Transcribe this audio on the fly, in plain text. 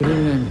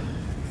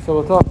So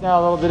we'll talk now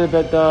a little bit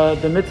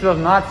about the mitzvah of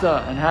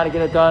matzah and how to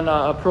get it done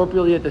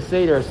appropriately at the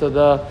Seder. So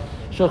the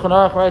Shulchan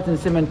Aruch writes in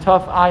Siman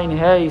Tuf Ayin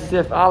Hey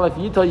Sif Aleph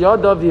Yital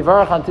Yadav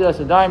Yivarach Antilas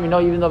Adayim. You know,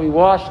 even though we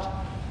washed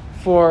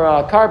for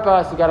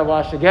karpas, you got to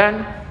wash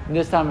again. And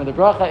this time with the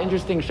bracha.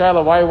 Interesting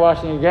Shiloh, why are you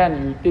washing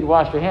again? You did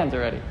wash your hands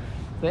already.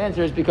 So the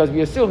answer is because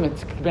we assume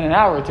it's been an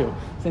hour or two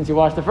since you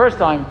washed the first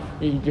time.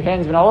 Your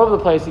hands been all over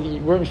the place. You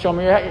weren't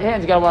showing your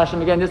hands. You got to wash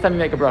them again. This time you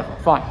make a bracha.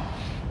 Fine.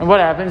 And what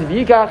happens?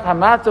 You take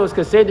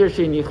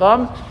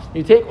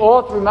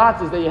all three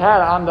matzahs that you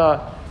had on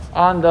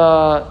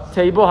the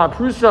table,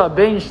 haprusa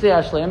bein shtei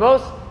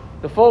ashlemos,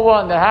 the full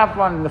one, the half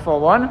one, and the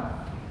full one.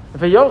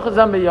 You hold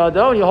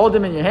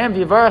them in your hand. So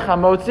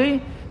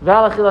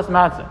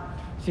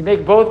you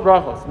make both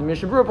brachos. And the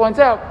Mishnah Berurah points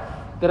out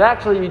that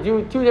actually you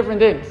do two different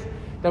things.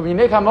 That when you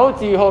make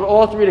hamotzi, you hold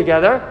all three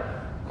together,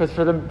 because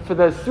for the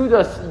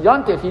sudas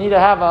yantif, you need to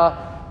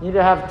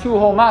have two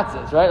whole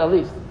matzahs, right? At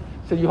least.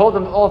 So you hold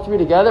them all three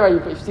together, right?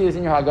 You see this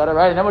in your Haggadah,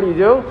 right? And then what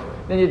do?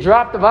 Then you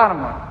drop the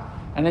bottom one.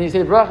 And then you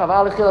say bracha of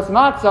alichilas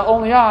matzah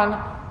only on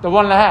the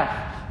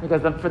 1.5.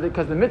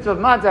 Because the mitzvah of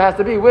matzah has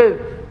to be with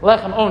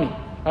lechem oni.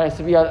 Right? It has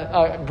to be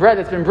a bread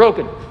that's been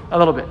broken a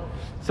little bit.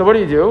 So what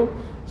do?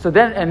 So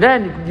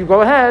then you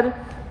go ahead.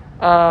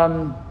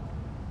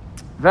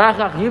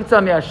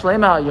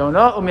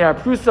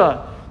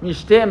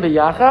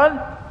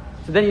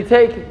 So then you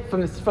take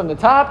from the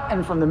top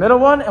and from the middle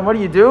one, and what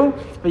do?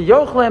 And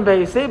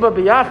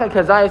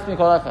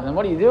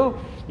what do?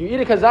 You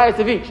eat a kazayas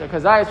of each. A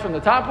kazayas from the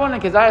top one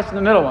and kazayas from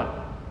the middle one.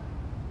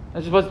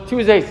 That's supposed to 2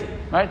 zaysim,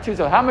 right?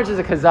 So how much is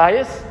a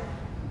kazayas?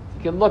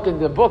 You can look in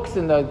the books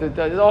and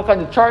the all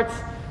kinds of charts.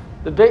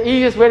 The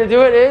easiest way to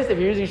do it is, if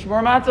you're using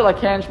shmur matzah, like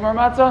canned shmur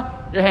matzah,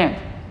 your hand.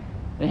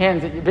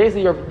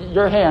 Basically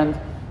your hand,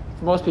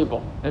 for most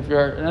people, if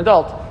you're an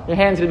adult, your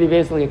hand's going to be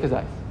basically a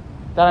kazayas.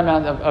 That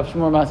amount of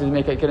shmur matzah is going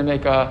to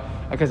make a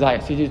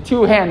kazayas. So you do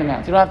 2 hand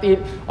amounts. You don't have to eat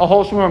a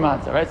whole shmur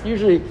matzah, right? It's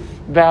usually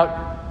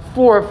about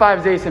 4 or 5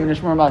 zaysim in a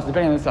shmur matzah,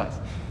 depending on the size.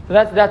 So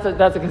that's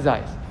a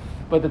kazayas.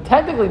 But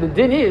technically the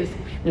din is,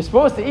 you're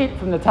supposed to eat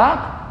from the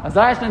top, a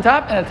zayas from the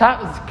top, and the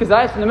top is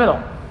kazayas from the middle.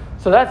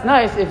 So that's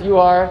nice if you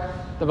are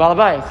the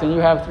balabais and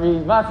you have 3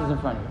 matzahs in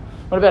front of you.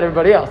 What about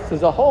everybody else?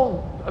 There's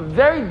a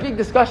very big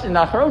discussion in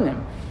Acharonim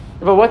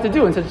about what to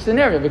do in such a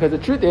scenario, because the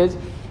truth is,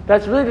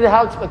 that's really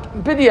how it's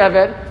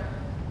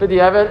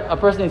B'diavad, a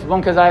person eats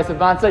 1 kazayas of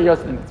matzah,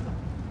 yotz the mitzvah.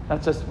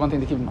 That's just one thing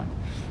to keep in mind.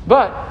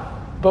 But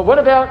what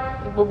about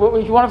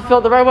if you want to fulfill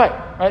it the right way,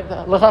 right?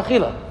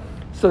 L'chachila.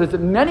 So there's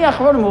many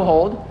Acharonim who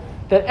hold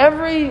that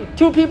every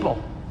 2 people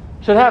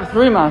should have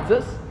 3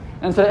 matzahs,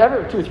 and so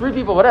every 2, 3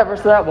 people, whatever.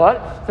 So that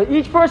what? So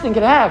each person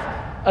can have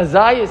a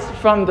zayis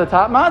from the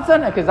top matzah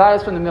and a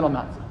kazayas from the middle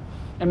matzah.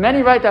 And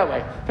many write that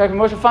way. In fact,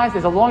 Moshe Feinstein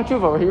has a long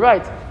tshuva where he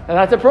writes that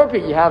that's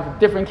appropriate. You have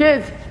different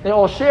kids, they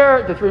all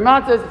share the 3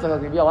 matzahs. It's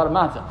going to be a lot of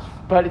matzah.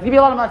 But it's going to be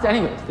a lot of matzah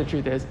anyways, the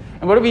truth is.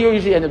 And what do we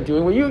usually end up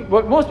doing?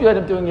 What most people end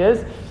up doing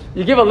is,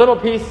 you give a little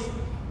piece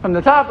from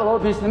the top, a little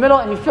piece in the middle,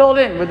 and you fill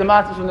it in with the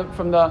matzahs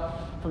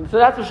so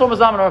that's what Shlomo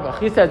Zalman Auerbach,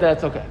 he says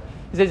that's okay.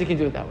 He says you can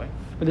do it that way.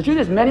 But the truth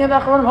is, many of the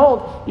Acharonim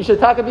hold, you should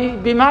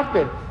be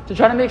makbid, to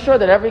try to make sure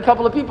that every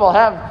couple of people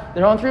have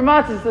their own 3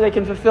 matzahs so they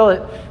can fulfill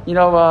it,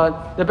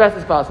 the best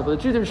as possible.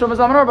 The truth is, Shlomo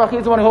Zalman Auerbach,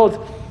 he's the one who holds,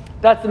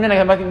 that's the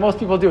minhag I think most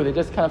people do. They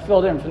just kind of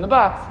fill it in from the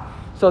box.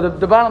 So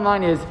the bottom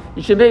line is,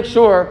 you should make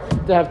sure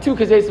to have 2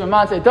 kazaysim of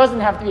matzah. It doesn't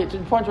have to be, it's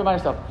important to remind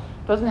yourself,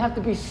 it doesn't have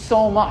to be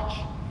so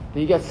much that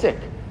you get sick.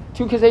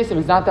 2 kazaysim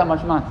is not that much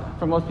matzah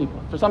for most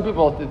people. For some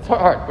people, it's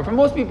hard. But for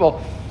most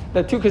people,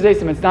 the 2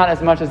 kazaysim, it's not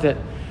as much as it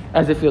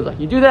feels like.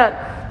 You do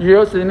that,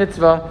 you're yotz the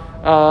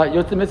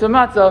mitzvah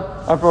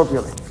matzah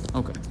appropriately.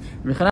 Okay.